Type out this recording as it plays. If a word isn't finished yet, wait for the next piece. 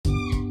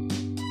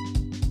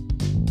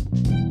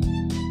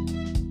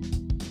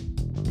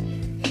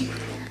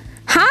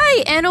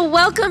Hi, and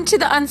welcome to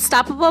the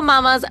Unstoppable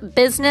Mamas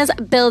Business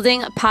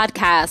Building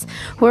Podcast,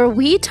 where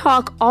we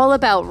talk all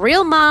about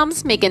real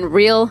moms making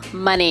real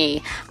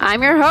money.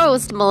 I'm your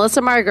host, Melissa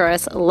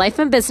Margaris, life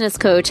and business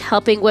coach,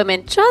 helping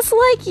women just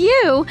like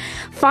you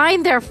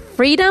find their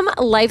freedom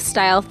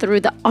lifestyle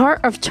through the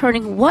art of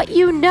turning what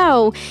you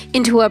know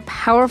into a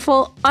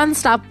powerful,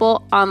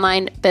 unstoppable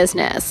online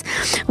business.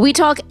 We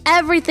talk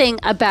everything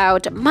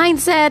about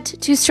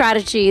mindset to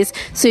strategies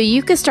so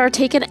you can start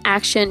taking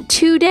action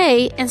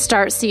today and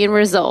start seeing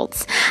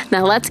results.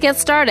 Now let's get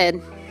started.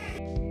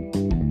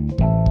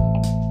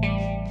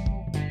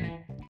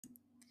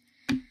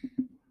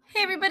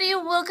 Hey everybody,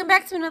 welcome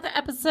back to another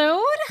episode.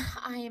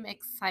 I am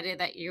excited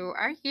that you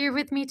are here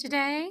with me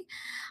today.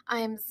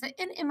 I'm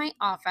sitting in my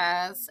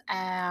office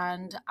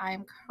and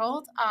I'm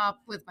curled up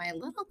with my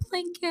little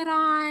blanket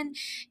on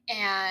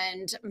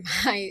and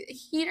my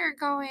heater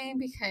going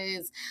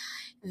because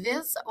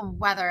this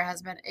weather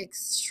has been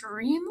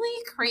extremely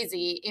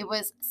crazy. It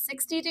was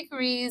 60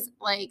 degrees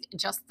like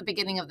just the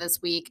beginning of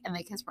this week, and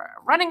the kids were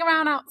running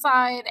around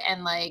outside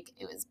and like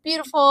it was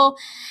beautiful.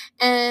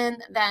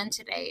 And then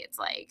today it's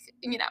like,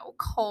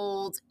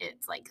 cold.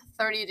 It's like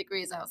 30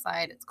 degrees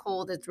outside. It's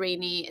cold, it's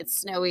rainy, it's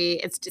snowy,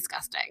 it's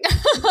disgusting.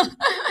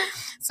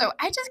 So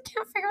I just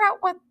can't figure out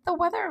what the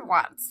weather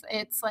wants.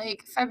 It's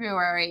like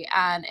February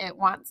and it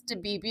wants to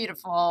be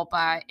beautiful,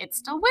 but it's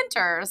still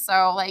winter.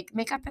 So like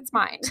make up its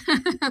mind.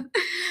 At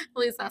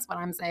least that's what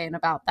I'm saying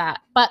about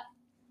that. But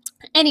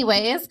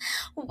anyways,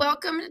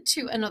 welcome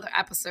to another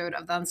episode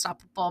of the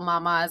Unstoppable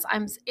Mamas.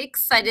 I'm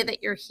excited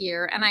that you're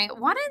here, and I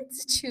wanted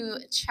to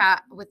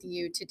chat with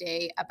you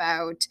today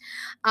about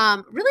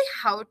really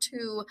how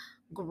to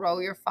grow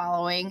your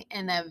following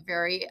in a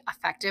very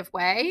effective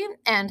way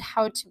and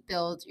how to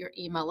build your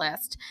email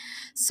list.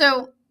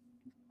 So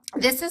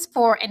this is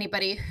for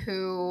anybody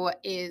who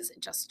is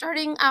just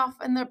starting off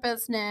in their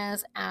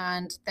business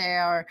and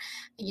they're,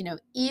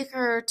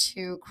 eager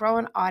to grow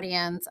an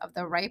audience of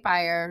the right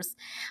buyers,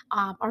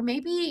 or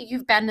maybe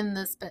you've been in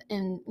this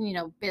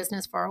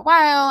business for a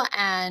while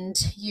and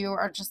you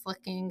are just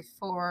looking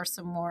for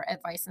some more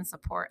advice and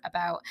support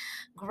about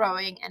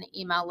growing an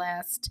email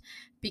list.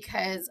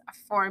 Because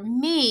for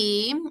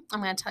me,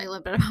 I'm going to tell you a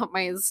little bit about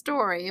my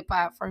story,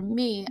 but for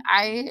me,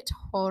 I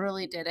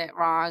totally did it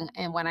wrong.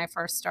 And when I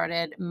first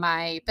started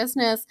my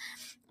business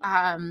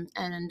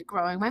and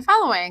growing my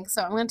following,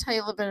 so I'm going to tell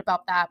you a little bit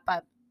about that.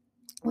 But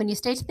when you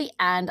stay to the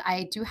end,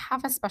 I do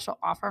have a special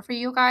offer for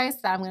you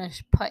guys that I'm going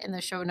to put in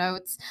the show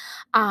notes.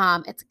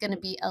 It's going to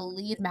be a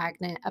lead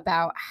magnet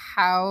about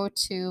how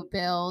to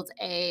build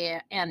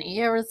an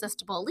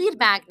irresistible lead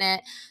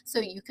magnet so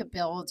you could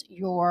build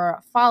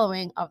your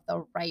following of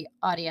the right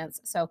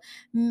audience. So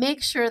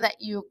make sure that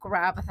you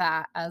grab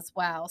that as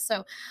well.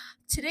 So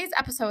today's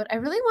episode, I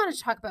really want to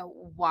talk about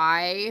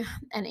why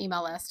an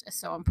email list is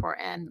so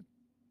important.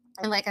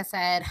 And like I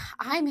said,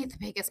 I made the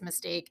biggest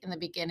mistake in the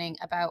beginning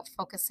about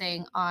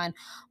focusing on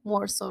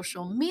more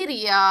social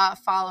media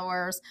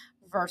followers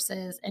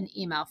versus an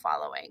email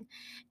following.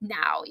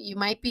 Now, you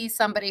might be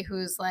somebody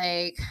who's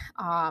like,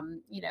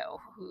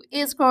 who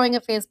is growing a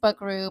Facebook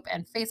group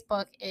and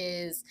Facebook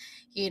is,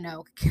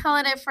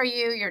 killing it for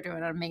you. You're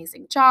doing an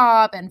amazing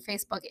job and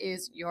Facebook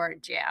is your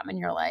jam. And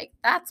you're like,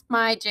 that's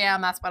my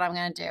jam. That's what I'm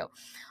going to do.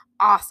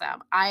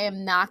 Awesome. I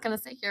am not going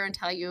to sit here and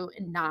tell you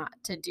not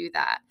to do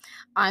that.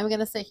 I'm going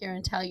to sit here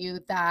and tell you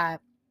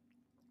that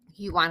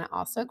you want to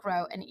also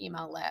grow an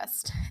email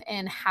list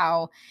and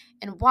how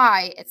and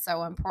why it's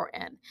so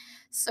important.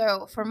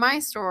 So for my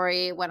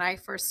story, when I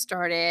first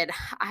started,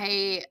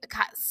 I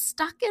got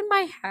stuck in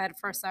my head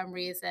for some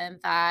reason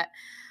that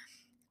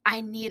I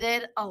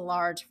needed a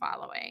large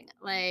following.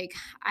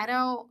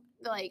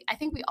 I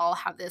think we all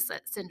have this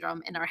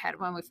syndrome in our head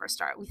when we first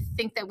start. We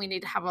think that we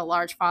need to have a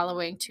large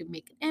following to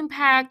make an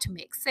impact, to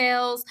make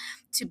sales,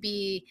 to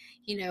be,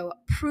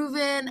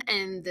 proven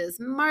in this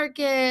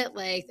market.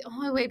 Like the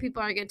only way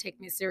people are going to take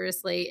me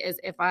seriously is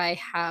if I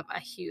have a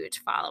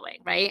huge following,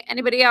 right?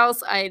 Anybody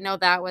else? I know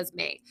that was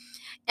me.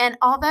 And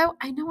although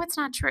I know it's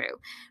not true,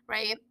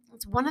 right?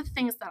 It's one of the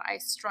things that I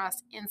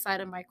stress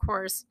inside of my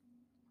course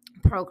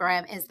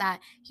program is that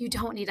you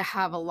don't need to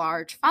have a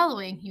large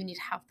following. You need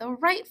to have the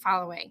right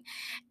following.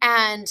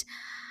 And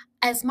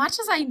as much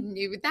as I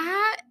knew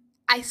that,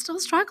 I still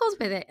struggled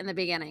with it in the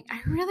beginning.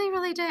 I really,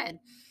 really did.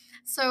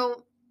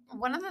 So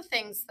one of the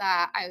things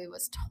that I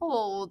was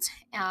told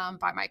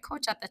by my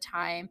coach at the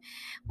time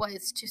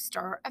was to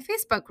start a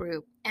Facebook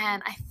group.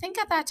 And I think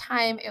at that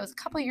time, it was a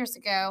couple of years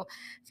ago,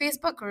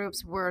 Facebook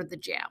groups were the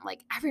jam.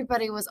 Like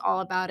everybody was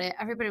all about it.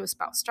 Everybody was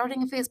about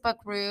starting a Facebook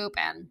group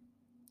and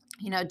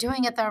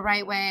doing it the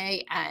right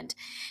way. And,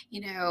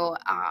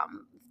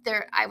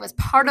 I was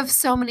part of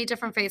so many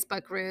different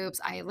Facebook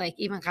groups. I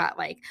even got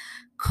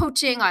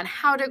coaching on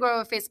how to grow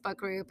a Facebook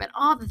group and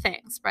all the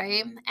things,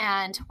 right?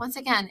 And once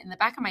again, in the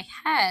back of my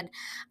head,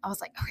 I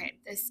was like, okay,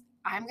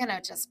 I'm going to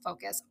just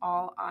focus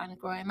all on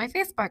growing my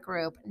Facebook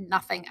group,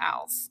 nothing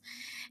else.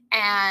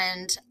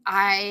 And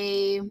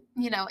I,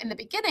 in the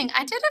beginning,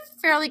 I did a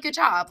fairly good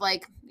job.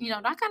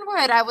 Knock on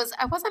wood, I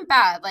wasn't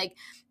bad.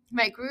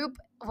 My group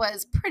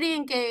was pretty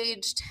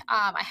engaged.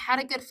 I had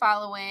a good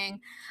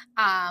following,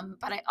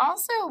 but I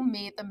also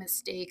made the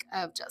mistake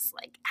of just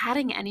like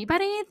adding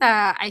anybody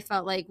that I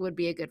felt like would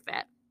be a good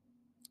fit,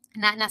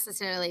 not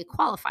necessarily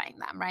qualifying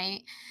them,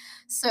 right?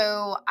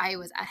 So I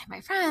was adding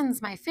my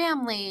friends, my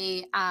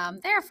family,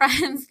 their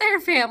friends, their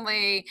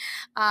family.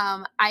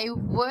 I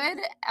would,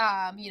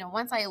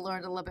 once I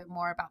learned a little bit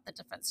more about the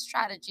different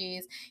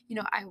strategies,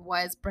 I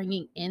was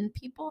bringing in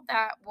people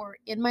that were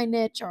in my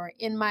niche or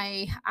in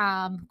my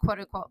quote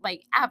unquote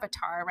like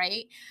avatar,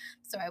 right?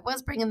 So I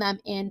was bringing them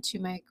into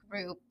my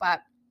group,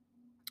 but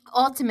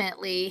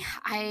ultimately,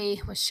 I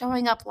was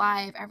showing up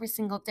live every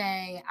single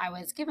day. I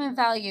was giving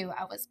value.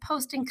 I was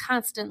posting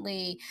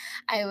constantly.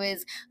 I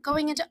was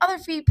going into other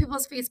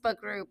people's Facebook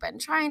group and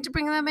trying to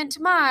bring them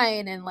into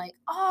mine and like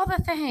all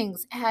the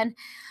things. And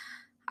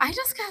I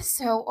just got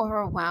so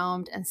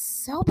overwhelmed and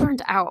so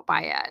burned out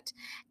by it.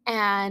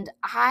 And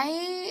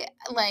I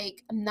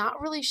like I'm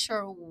not really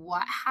sure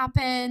what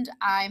happened.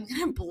 I'm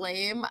going to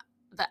blame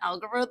the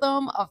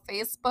algorithm of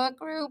Facebook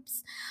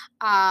groups,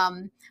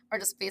 or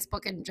just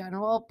Facebook in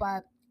general,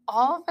 but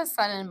all of a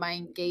sudden my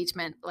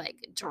engagement like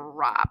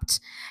dropped,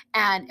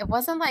 and it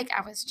wasn't like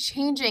I was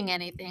changing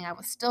anything. I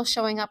was still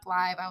showing up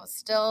live. I was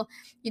still,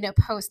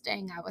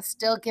 posting. I was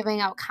still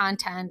giving out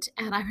content.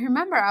 And I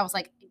remember I was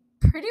like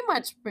pretty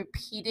much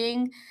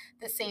repeating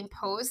the same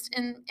post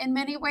in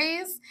many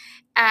ways.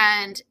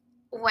 And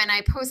when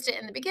I posted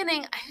in the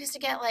beginning, I used to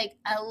get like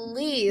at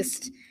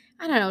least,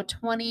 I don't know,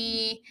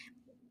 20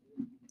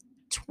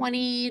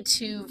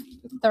 to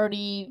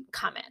 30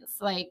 comments,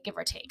 like give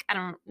or take. I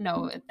don't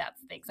know if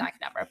that's the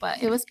exact number,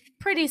 but it was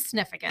pretty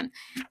significant.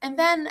 And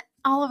then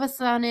all of a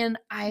sudden,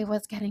 I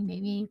was getting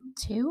maybe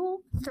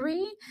two,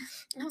 three.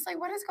 And I was like,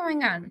 what is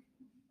going on?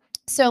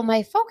 So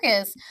my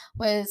focus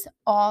was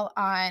all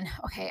on,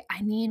 okay,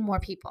 I need more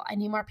people. I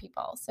need more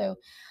people. So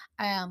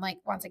like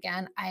once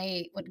again,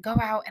 I would go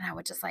out and I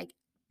would just like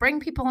bring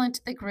people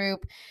into the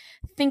group,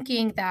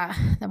 thinking that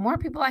the more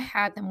people I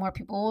had, the more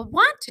people would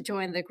want to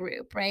join the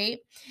group, right?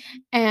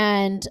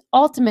 And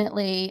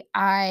ultimately,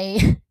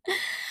 I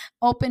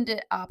opened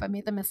it up. I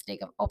made the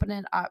mistake of opening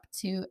it up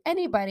to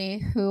anybody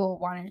who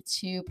wanted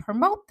to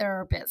promote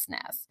their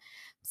business.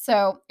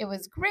 So it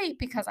was great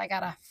because I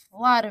got a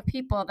flood of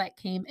people that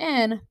came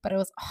in, but it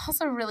was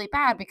also really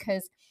bad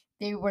because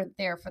they were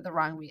there for the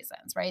wrong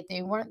reasons, right?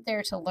 They weren't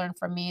there to learn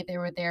from me, they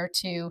were there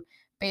to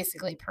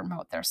basically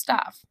promote their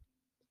stuff.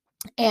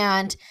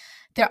 And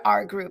there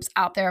are groups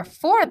out there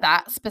for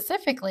that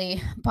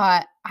specifically,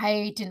 but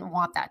I didn't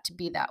want that to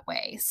be that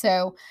way.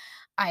 So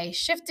I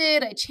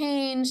shifted, I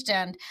changed,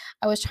 and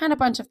I was trying a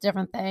bunch of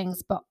different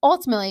things. But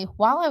ultimately,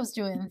 while I was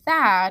doing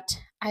that,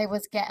 I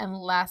was getting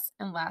less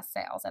and less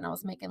sales and I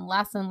was making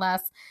less and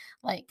less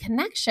like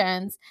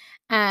connections.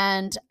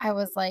 And I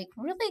was like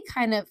really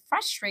kind of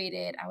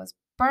frustrated. I was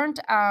burnt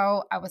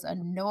out. I was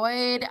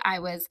annoyed. I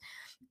was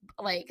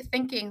like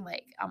thinking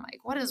like I'm like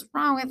what is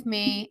wrong with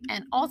me,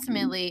 and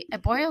ultimately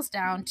it boils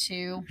down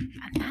to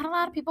not a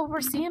lot of people were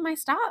seeing my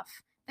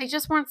stuff. They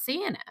just weren't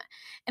seeing it,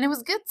 and it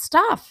was good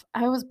stuff.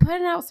 I was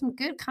putting out some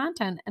good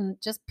content and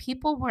just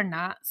people were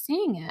not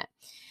seeing it.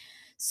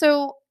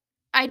 So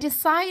I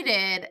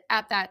decided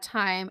at that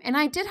time, and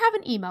I did have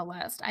an email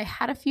list. I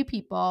had a few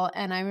people,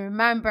 and I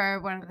remember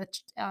one of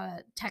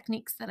the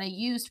techniques that I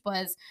used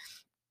was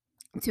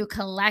to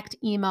collect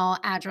email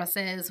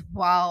addresses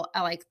while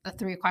like the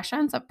three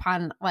questions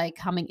upon like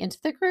coming into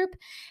the group,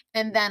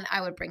 and then I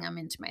would bring them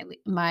into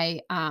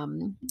my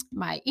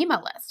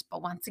email list.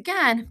 But once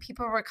again,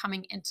 people were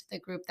coming into the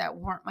group that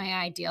weren't my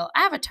ideal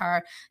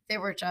avatar. They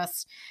were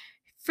just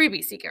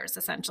freebie seekers.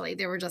 Essentially,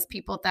 they were just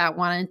people that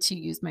wanted to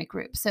use my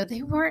group, so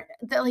they weren't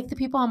like the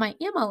people on my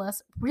email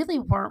list really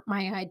weren't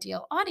my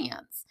ideal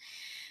audience.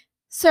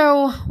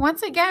 So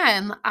once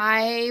again,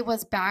 I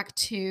was back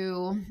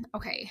to,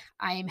 okay,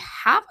 I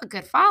have a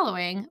good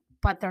following,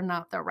 but they're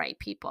not the right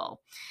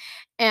people.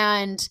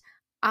 And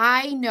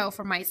I know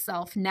for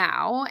myself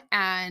now,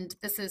 and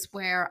this is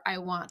where I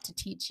want to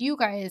teach you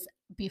guys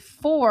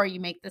before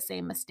you make the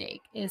same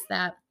mistake, is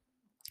that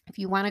if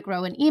you want to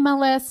grow an email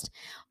list,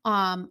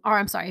 or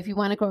I'm sorry, if you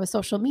want to grow a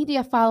social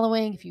media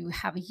following, if you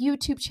have a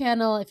YouTube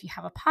channel, if you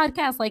have a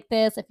podcast like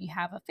this, if you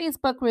have a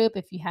Facebook group,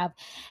 if you have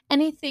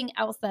anything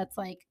else that's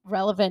like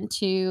relevant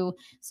to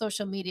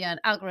social media and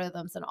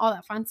algorithms and all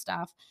that fun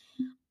stuff,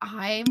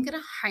 I'm going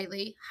to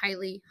highly,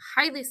 highly,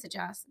 highly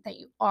suggest that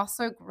you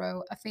also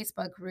grow a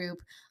Facebook group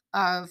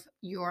of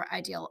your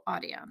ideal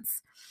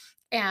audience.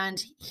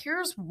 And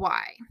here's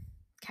why.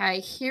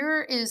 Okay.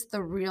 Here is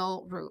the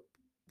real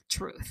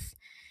truth.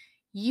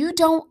 You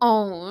don't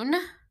own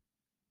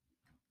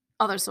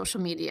other social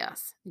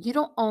medias. You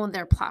don't own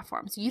their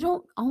platforms. You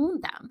don't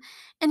own them.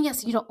 And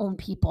yes, you don't own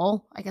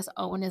people. I guess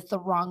own is the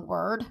wrong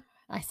word.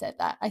 I said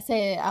that. I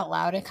say it out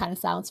loud. It kind of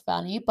sounds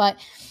funny, but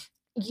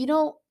you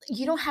don't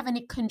have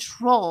any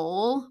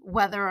control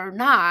whether or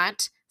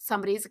not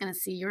somebody's going to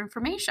see your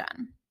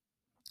information.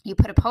 You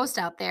put a post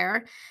out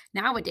there.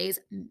 Nowadays,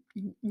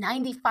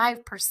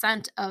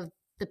 95% of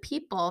the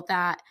people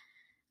that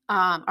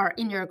or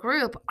in your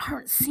group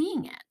aren't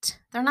seeing it.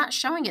 They're not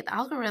showing it. The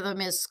algorithm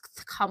is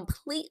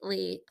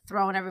completely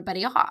throwing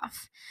everybody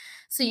off.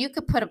 So you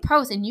could put a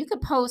post and you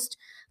could post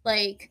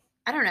like,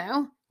 I don't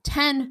know,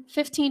 10,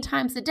 15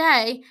 times a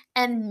day,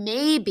 and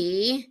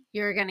maybe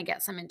you're going to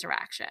get some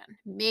interaction.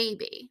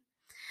 Maybe.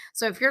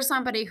 So if you're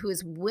somebody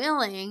who's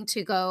willing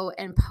to go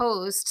and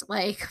post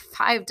like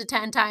 5 to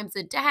 10 times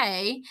a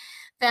day,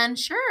 then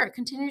sure,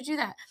 continue to do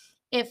that.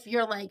 If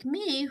you're like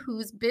me,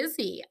 who's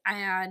busy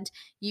and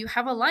you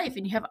have a life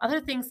and you have other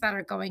things that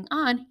are going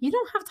on, you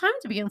don't have time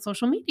to be on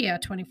social media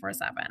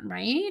 24/7,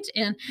 right?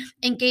 And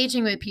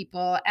engaging with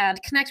people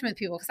and connecting with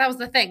people. Because that was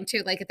the thing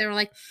too. Like they were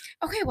like,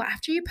 okay, well,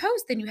 after you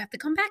post, then you have to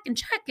come back and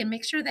check and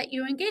make sure that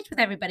you engage with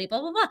everybody,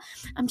 blah, blah, blah.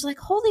 I'm just like,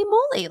 holy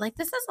moly, like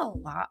this is a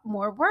lot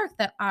more work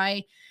that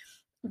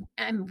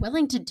I'm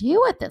willing to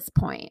do at this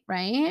point,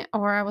 right?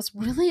 Or I was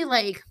really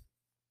like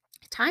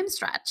time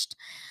stretched.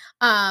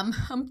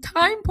 I'm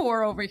time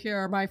poor over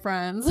here, my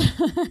friends,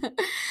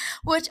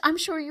 which I'm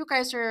sure you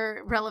guys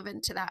are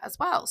relevant to that as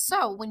well.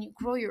 So when you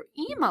grow your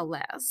email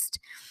list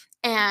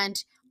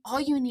and all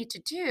you need to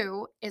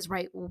do is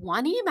write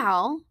one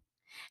email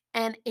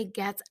and it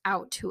gets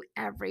out to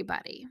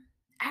everybody.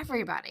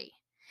 Everybody.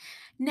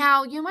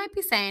 Now, you might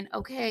be saying,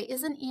 okay,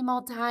 isn't email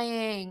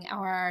dying?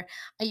 Or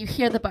you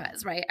hear the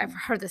buzz, right? I've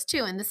heard this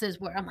too. And this is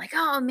where I'm like,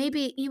 oh,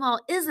 maybe email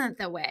isn't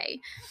the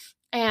way.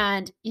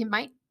 And you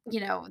might,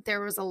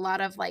 there was a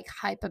lot of like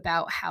hype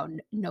about how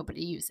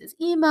nobody uses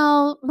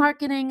email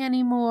marketing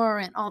anymore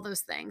and all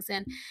those things.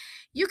 And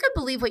you could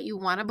believe what you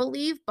want to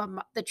believe, but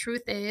the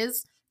truth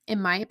is,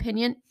 in my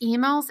opinion,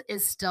 emails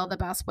is still the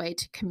best way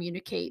to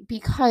communicate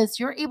because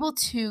you're able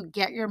to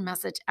get your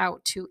message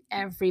out to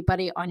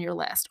everybody on your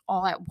list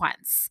all at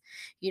once.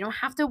 You don't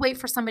have to wait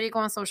for somebody to go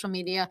on social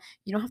media.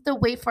 You don't have to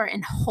wait for it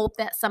and hope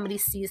that somebody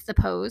sees the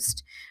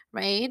post,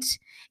 right?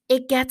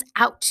 It gets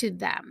out to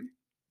them.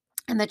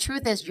 And the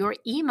truth is, your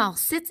email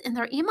sits in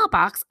their email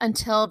box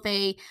until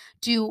they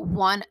do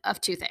one of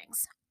two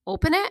things: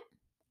 open it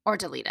or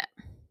delete it,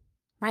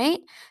 right?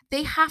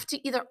 They have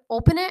to either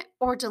open it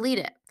or delete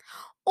it.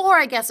 Or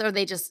I guess, or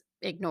they just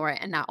ignore it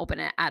and not open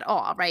it at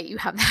all, right? You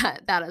have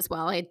that as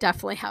well. I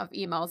definitely have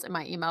emails in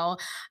my email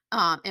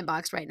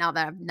inbox right now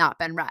that have not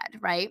been read,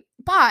 right?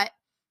 But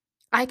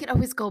I could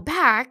always go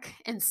back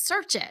and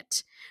search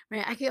it,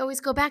 right? I could always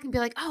go back and be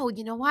like, oh,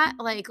 you know what?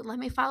 Like, let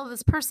me follow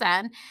this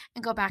person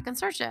and go back and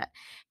search it.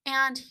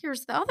 And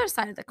here's the other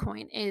side of the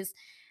coin is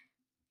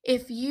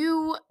if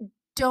you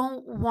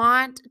don't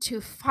want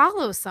to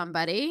follow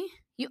somebody,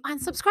 you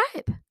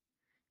unsubscribe,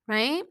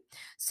 right?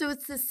 So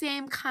it's the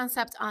same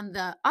concept on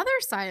the other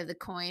side of the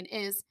coin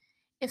is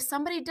if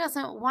somebody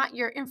doesn't want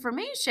your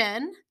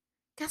information,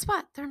 guess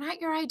what? They're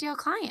not your ideal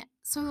client.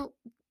 So,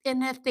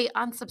 and if they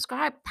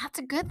unsubscribe, that's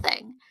a good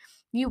thing.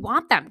 You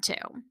want them to,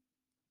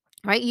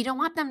 right? You don't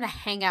want them to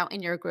hang out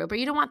in your group or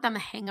you don't want them to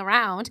hang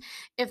around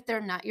if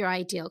they're not your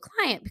ideal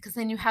client because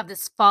then you have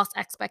this false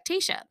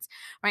expectations,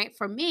 right?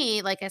 For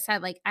me, like I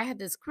said, like I had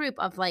this group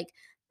of like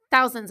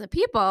thousands of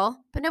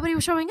people, but nobody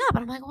was showing up.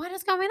 And I'm like, what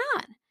is going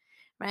on?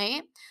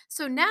 Right?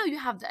 So now you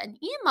have an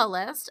email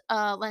list.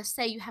 Let's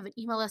say you have an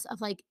email list of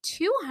like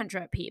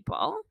 200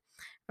 people,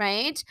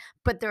 right?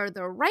 But they're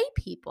the right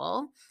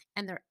people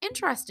and they're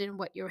interested in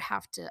what you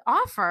have to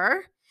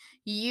offer.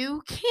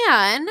 You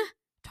can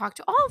talk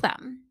to all of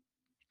them.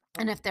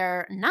 And if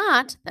they're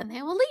not, then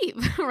they will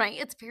leave, right?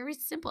 It's very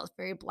simple. It's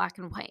very black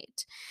and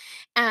white.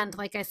 And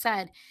like I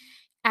said,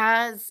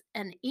 as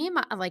an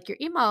email like your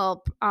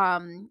email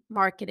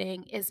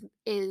marketing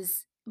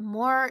is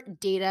more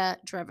data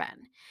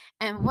driven.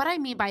 And what I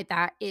mean by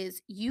that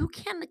is you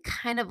can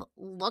kind of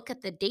look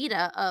at the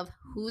data of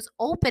who's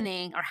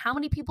opening or how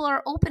many people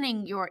are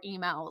opening your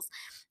emails,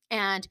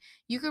 and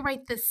you could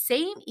write the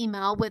same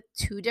email with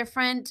two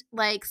different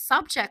like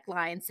subject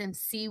lines and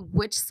see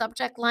which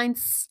subject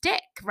lines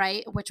stick,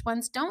 right? Which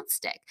ones don't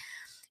stick.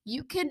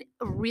 You can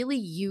really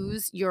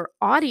use your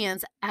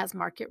audience as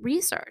market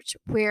research,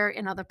 where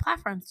in other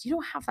platforms, you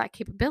don't have that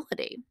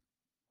capability,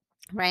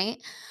 right?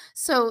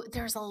 So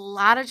there's a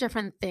lot of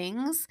different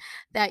things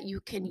that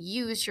you can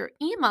use your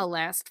email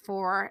list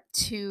for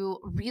to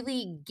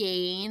really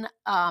gain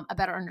a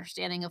better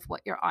understanding of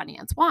what your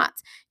audience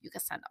wants. You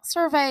can send out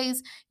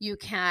surveys. You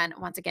can,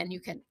 once again,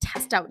 you can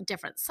test out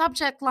different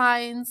subject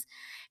lines.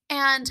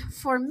 And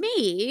for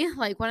me,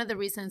 like one of the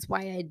reasons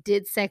why I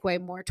did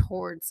segue more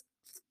towards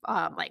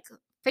like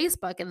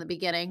Facebook in the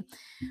beginning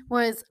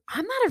was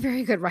I'm not a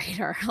very good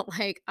writer.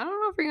 Like, I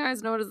don't know if you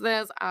guys noticed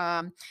this,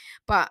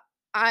 but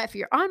if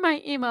you're on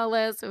my email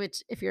list,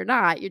 which if you're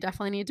not, you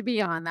definitely need to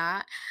be on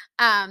that.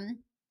 Um,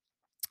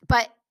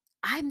 but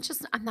I'm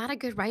not a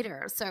good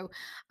writer. So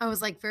I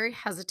was like very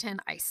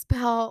hesitant. I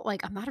spell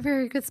like I'm not a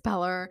very good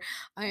speller.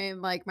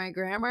 I'm like my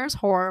grammar is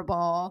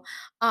horrible.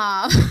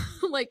 Um,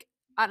 like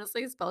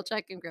honestly, spell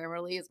check and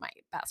Grammarly is my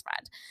best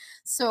friend.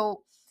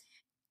 So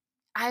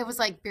I was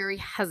like very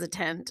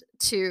hesitant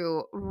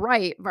to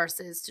write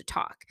versus to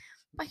talk.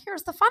 But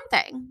here's the fun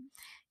thing.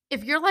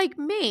 If you're like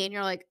me and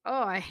you're like,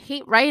 oh, I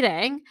hate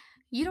writing,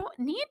 You don't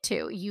need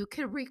to. You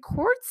could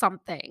record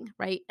something,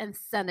 right, and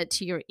send it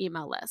to your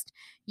email list.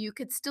 You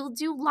could still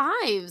do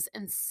lives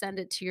and send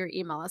it to your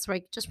email list,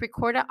 right? Just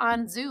record it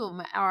on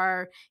Zoom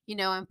or,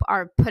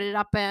 or put it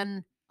up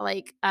in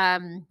like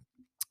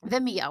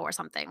Vimeo or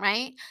something,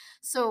 right?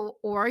 So,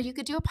 or you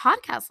could do a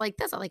podcast like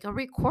this, like a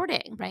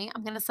recording, right?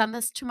 I'm going to send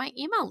this to my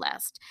email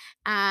list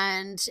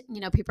and,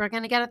 people are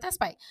going to get it this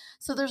way.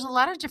 So, there's a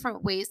lot of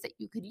different ways that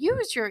you could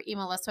use your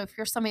email list. So, if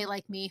you're somebody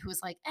like me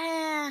who's like,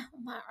 I'm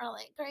not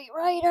really a great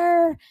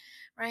writer,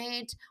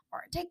 right?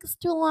 Or it takes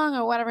too long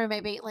or whatever it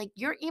may be, like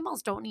your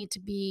emails don't need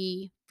to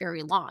be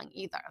very long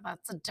either.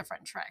 That's a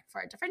different trick for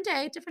a different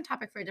day, different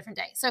topic for a different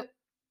day. So,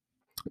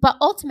 but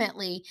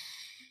ultimately,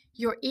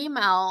 your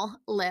email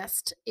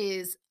list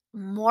is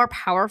more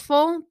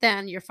powerful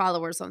than your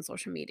followers on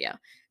social media,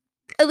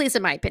 at least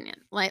in my opinion.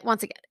 Like,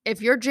 once again,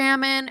 if you're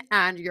jamming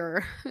and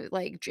you're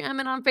like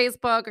jamming on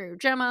Facebook or you're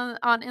jamming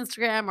on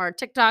Instagram or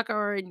TikTok,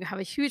 or and you have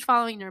a huge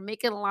following, you're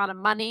making a lot of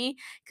money,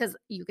 because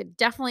you could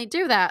definitely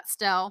do that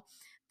still,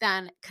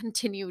 then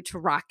continue to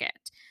rock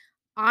it.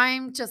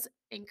 I'm just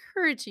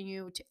encouraging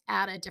you to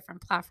add a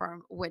different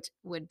platform, which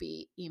would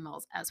be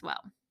emails as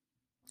well.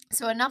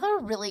 So another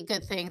really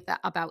good thing that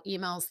about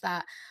emails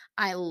that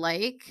I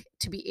like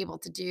to be able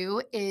to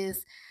do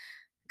is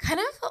kind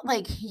of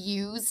like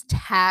use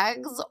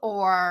tags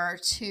or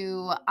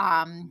to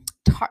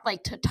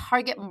like to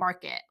target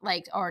market,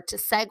 like, or to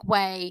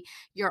segue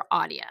your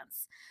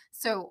audience.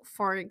 So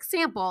for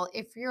example,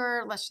 if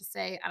you're, let's just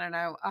say, I don't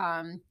know,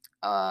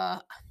 uh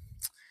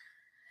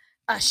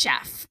a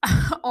chef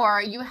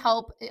or you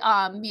help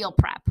meal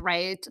prep,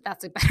 right?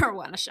 That's a better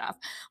one, a chef.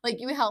 Like,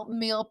 you help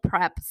meal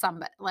prep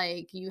some,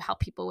 like you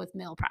help people with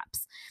meal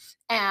preps,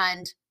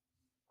 and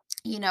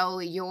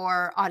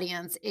your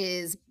audience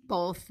is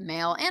both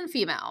male and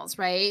females,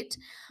 right?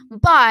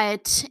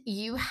 But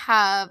you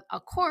have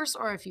a course,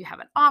 or if you have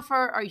an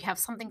offer, or you have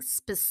something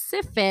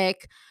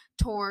specific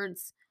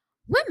towards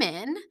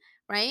women,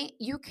 right?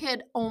 You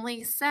could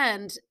only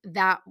send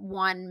that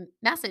one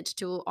message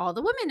to all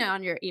the women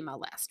on your email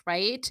list,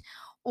 right?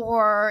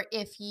 Or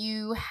if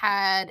you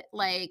had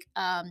like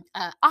a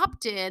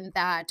opt-in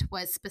that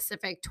was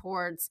specific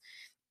towards,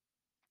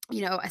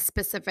 a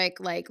specific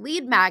like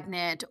lead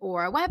magnet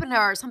or a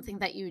webinar or something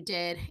that you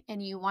did,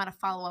 and you want to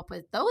follow up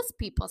with those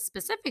people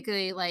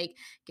specifically, like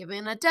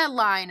given a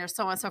deadline or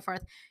so on and so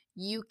forth,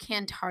 you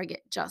can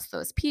target just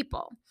those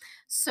people.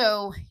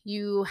 So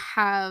you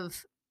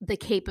have the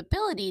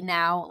capability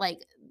now,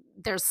 like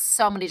there's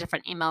so many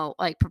different email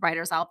like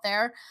providers out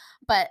there,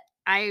 but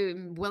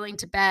I'm willing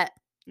to bet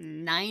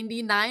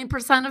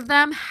 99% of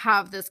them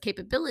have this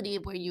capability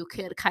where you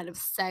could kind of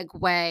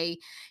segue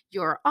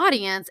your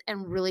audience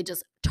and really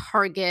just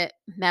target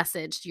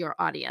message your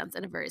audience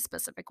in a very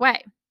specific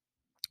way,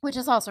 which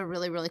is also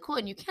really, really cool.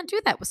 And you can't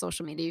do that with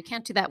social media. You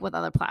can't do that with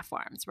other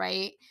platforms,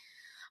 right?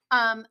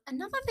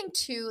 Another thing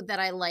too that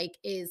I like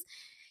is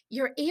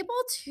you're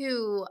able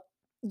to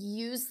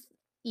use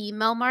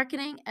email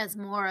marketing as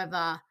more of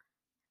a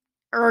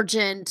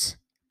urgent,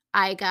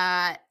 I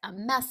got a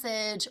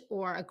message,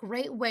 or a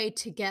great way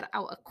to get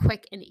out a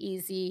quick and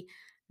easy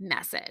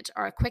message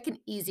or a quick and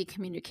easy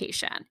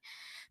communication,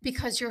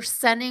 because you're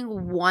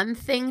sending one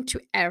thing to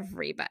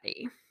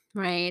everybody,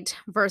 right?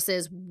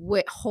 Versus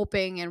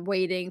hoping and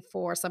waiting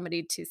for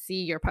somebody to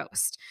see your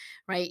post,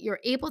 right? You're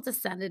able to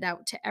send it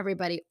out to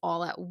everybody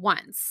all at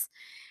once.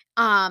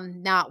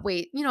 Not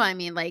wait, you know what I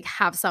mean? Like,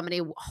 have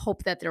somebody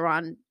hope that they're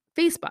on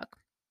Facebook.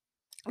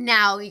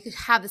 Now, you could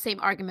have the same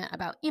argument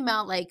about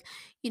email, like,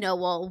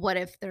 well, what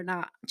if they're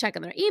not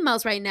checking their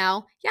emails right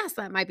now? Yes,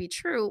 that might be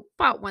true.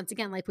 But once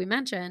again, like we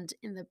mentioned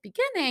in the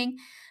beginning,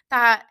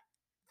 that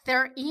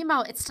their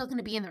email, it's still going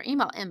to be in their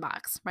email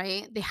inbox,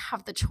 right? They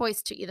have the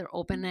choice to either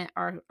open it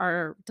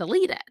or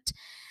delete it.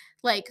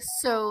 Like,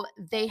 so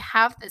they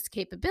have this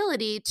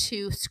capability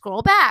to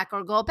scroll back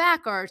or go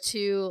back, or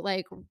to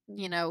like,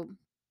 you know,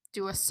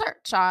 do a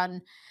search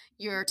on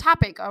your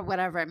topic or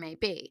whatever it may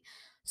be.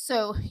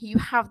 So you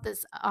have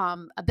this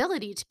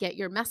ability to get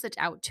your message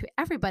out to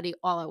everybody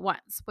all at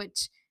once,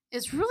 which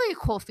is really a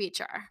cool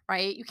feature,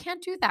 right? You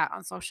can't do that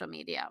on social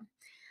media.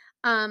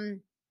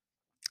 Um,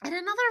 and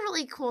another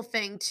really cool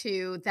thing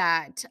too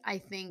that I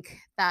think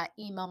that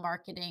email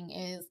marketing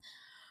is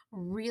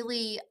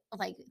really,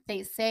 like,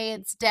 they say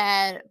it's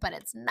dead, but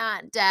it's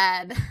not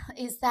dead,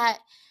 is that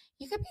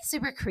you can be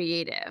super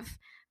creative,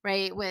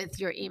 right, with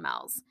your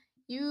emails.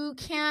 You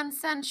can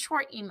send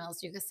short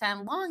emails, you can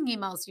send long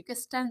emails, you can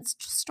send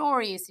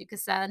stories, you can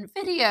send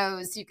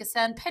videos, you can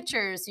send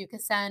pictures, you can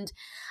send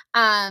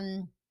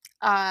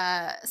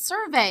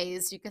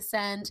surveys, you can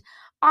send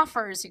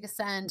offers, you can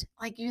send,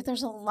 like,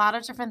 there's a lot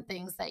of different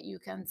things that you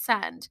can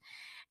send.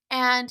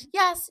 And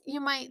yes,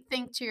 you might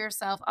think to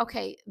yourself,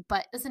 okay,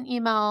 but isn't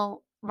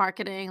email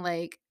marketing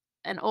like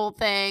an old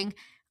thing?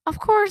 Of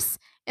course,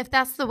 if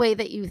that's the way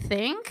that you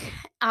think,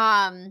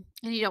 and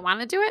you don't want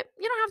to do it,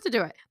 you don't have to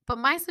do it. But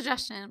my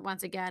suggestion,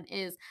 once again,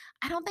 is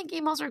I don't think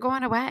emails are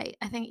going away.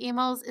 I think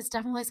emails is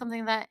definitely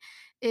something that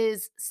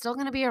is still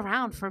going to be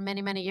around for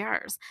many, many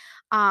years.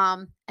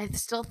 I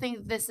still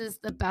think this is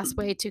the best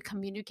way to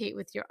communicate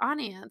with your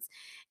audience.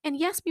 And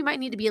yes, we might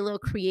need to be a little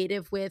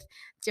creative with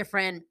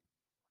different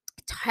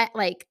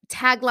like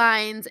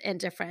taglines and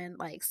different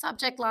like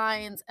subject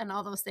lines and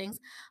all those things,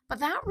 but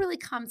that really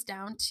comes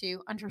down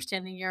to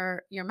understanding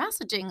your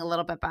messaging a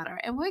little bit better,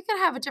 and we could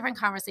have a different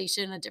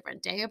conversation a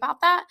different day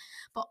about that.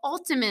 But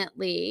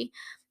ultimately,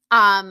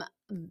 um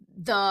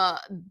the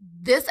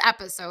this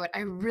episode I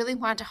really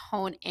want to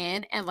hone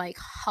in and like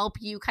help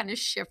you kind of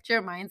shift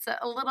your mindset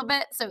a little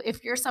bit. So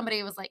if you're somebody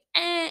who was like,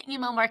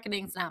 email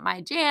marketing's not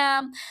my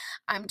jam,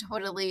 I'm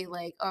totally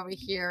like over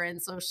here in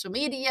social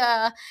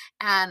media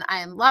and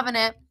I'm loving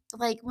it.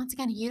 Like, once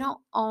again, you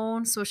don't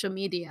own social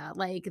media.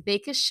 Like, they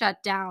could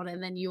shut down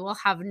and then you will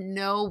have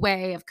no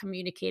way of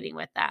communicating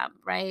with them,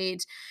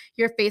 right?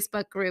 Your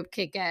Facebook group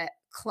could get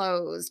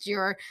closed.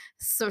 Your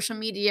social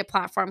media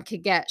platform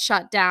could get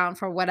shut down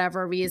for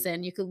whatever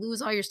reason. You could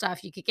lose all your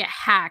stuff. You could get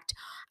hacked.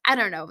 I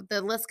don't know.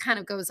 The list kind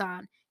of goes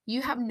on.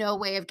 You have no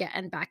way of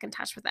getting back in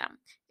touch with them.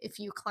 If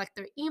you collect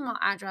their email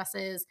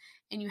addresses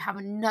and you have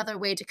another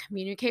way to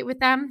communicate with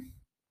them,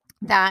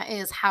 that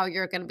is how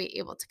you're going to be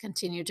able to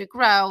continue to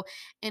grow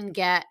and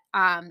get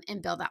and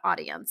build that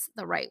audience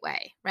the right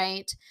way,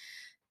 right?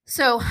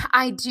 So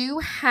I do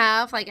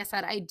have, like I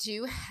said, I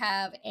do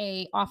have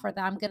a offer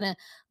that I'm going to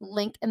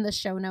link in the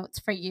show notes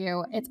for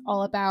you. It's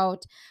all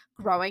about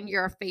growing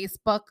your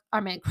Facebook, I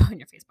mean, growing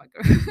your Facebook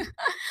group,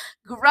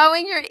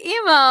 growing your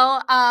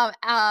email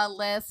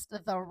list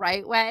the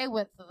right way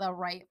with the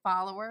right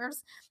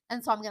followers.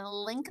 And so I'm going to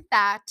link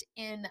that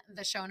in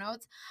the show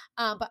notes.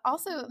 But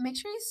also make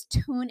sure you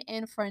tune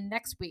in for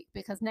next week,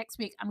 because next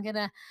week I'm going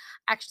to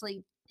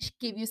actually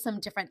give you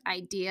some different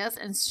ideas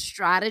and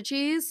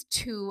strategies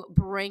to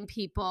bring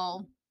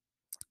people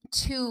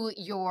to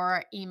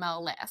your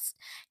email list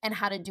and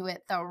how to do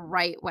it the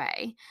right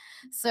way.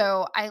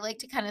 So I like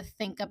to kind of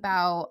think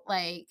about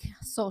like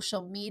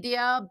social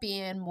media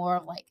being more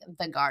of like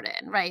the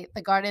garden, right?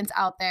 The garden's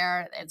out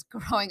there, it's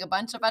growing a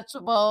bunch of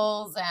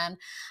vegetables and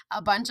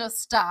a bunch of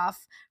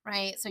stuff,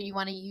 right? So you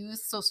want to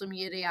use social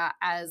media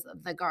as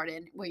the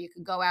garden where you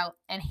can go out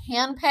and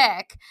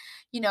handpick,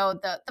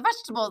 the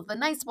vegetables, the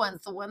nice ones,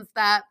 the ones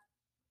that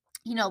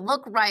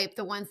look ripe,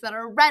 the ones that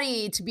are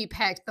ready to be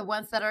picked, the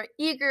ones that are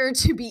eager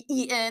to be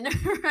eaten,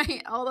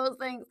 right? All those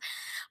things.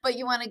 But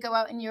you want to go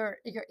out and you're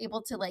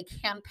able to like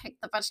hand pick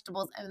the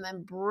vegetables and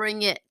then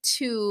bring it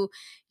to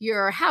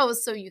your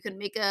house so you can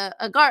make a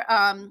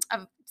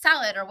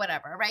salad or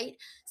whatever, right?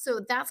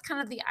 So that's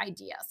kind of the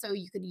idea. So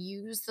you could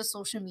use the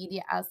social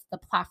media as the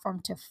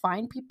platform to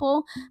find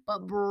people,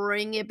 but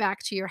bring it back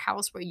to your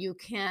house where you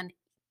can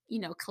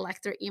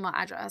collect their email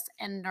address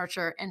and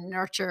nurture and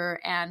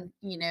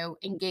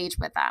engage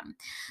with them.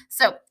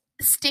 So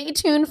stay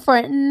tuned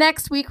for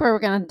next week where we're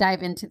going to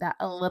dive into that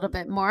a little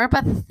bit more.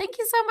 But thank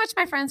you so much,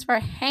 my friends, for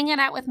hanging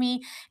out with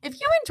me.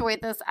 If you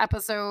enjoyed this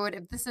episode,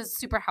 if this is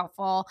super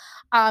helpful,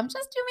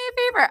 just do me a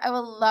favor. I would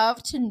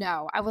love to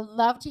know. I would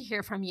love to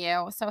hear from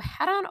you. So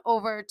head on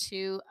over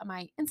to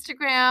my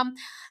Instagram.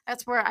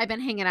 That's where I've been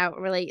hanging out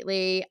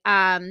lately.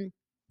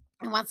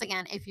 And once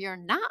again, if you're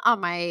not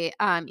on my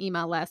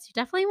email list, you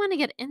definitely want to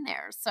get in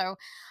there. So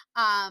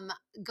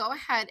go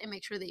ahead and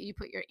make sure that you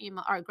put your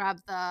email or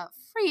grab the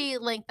free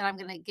link that I'm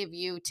going to give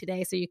you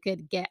today so you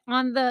could get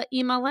on the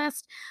email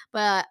list.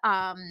 But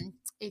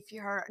if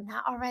you're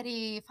not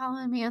already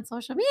following me on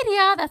social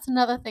media, that's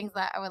another thing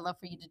that I would love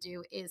for you to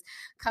do is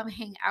come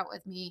hang out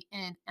with me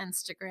in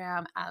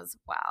Instagram as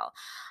well.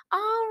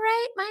 All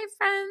right, my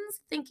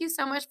friends, thank you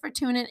so much for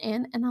tuning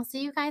in, and I'll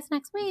see you guys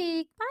next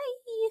week. Bye.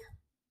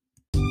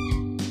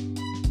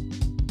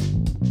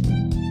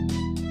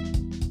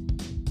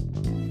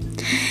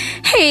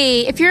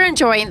 Hey, if you're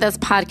enjoying this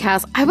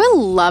podcast, I would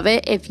love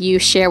it if you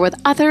share with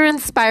other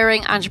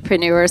inspiring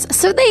entrepreneurs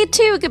so they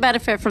too can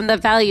benefit from the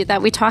value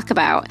that we talk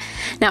about.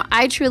 Now,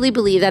 I truly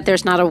believe that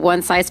there's not a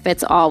one size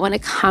fits all when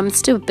it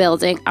comes to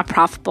building a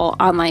profitable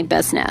online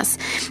business.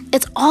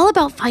 It's all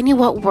about finding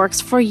what works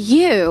for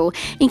you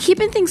and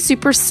keeping things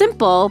super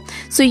simple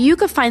so you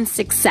can find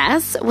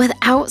success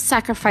without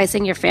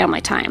sacrificing your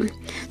family time.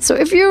 So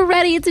if you're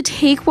ready to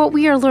take what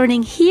we are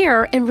learning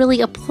here and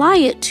really apply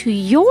it to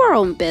your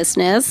own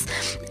business,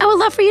 I would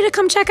love for you to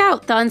come check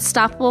out the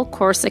Unstoppable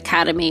Course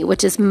Academy,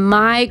 which is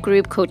my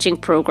group coaching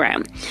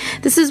program.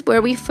 This is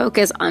where we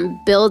focus on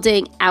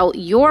building out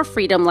your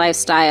freedom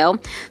lifestyle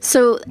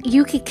so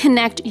you can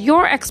connect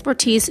your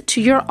expertise to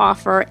your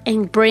offer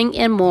and bring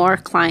in more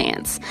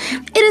clients.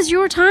 It is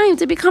your time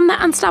to become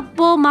the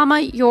unstoppable mama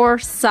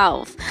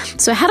yourself.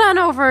 So head on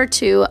over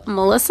to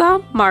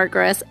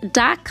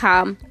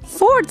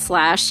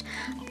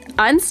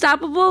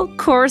melissamargaret.com/Unstoppable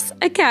Course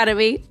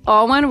Academy,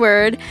 all one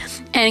word,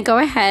 and go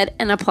ahead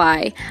and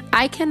apply.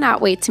 I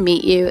cannot wait to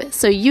meet you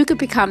so you could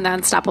become the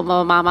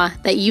unstoppable mama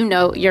that you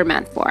know you're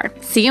meant for.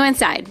 See you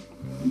inside.